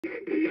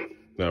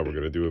Now we're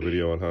going to do a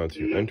video on how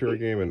to enter a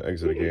game and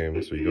exit a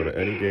game. So you go to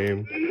any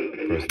game,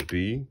 press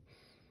B,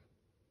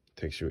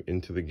 takes you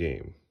into the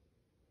game.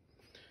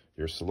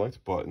 Your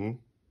select button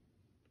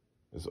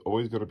is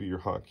always going to be your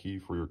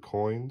hotkey for your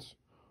coins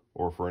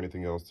or for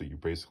anything else that you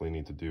basically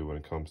need to do when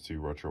it comes to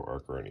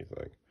RetroArch or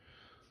anything.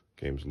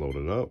 Game's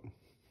loading up.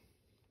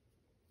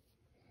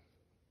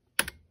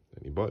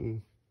 Any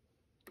button.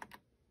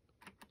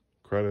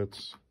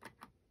 Credits.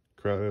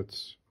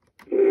 Credits.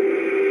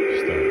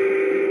 Start.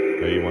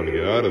 Now you want to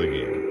get out of the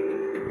game.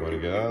 You want to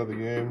get out of the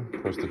game,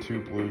 press the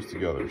two blues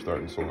together, start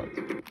and select.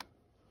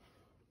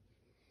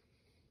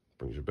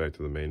 Brings you back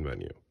to the main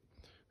menu.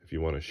 If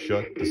you want to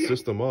shut the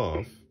system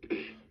off,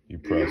 you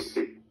press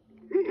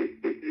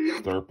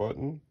start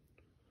button,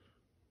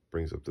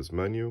 brings up this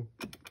menu,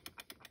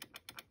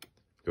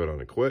 go down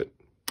to quit,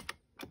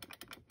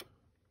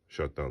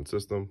 shut down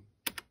system,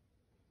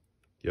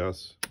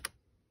 yes,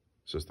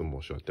 system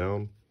will shut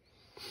down.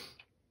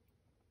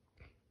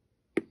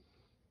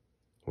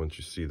 Once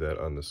you see that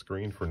on the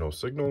screen for no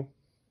signal,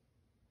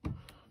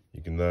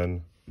 you can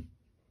then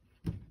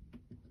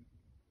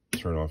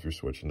turn off your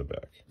switch in the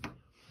back.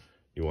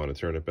 You want to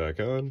turn it back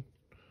on,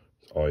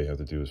 all you have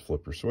to do is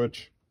flip your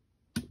switch.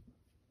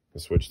 The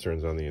switch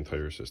turns on the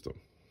entire system.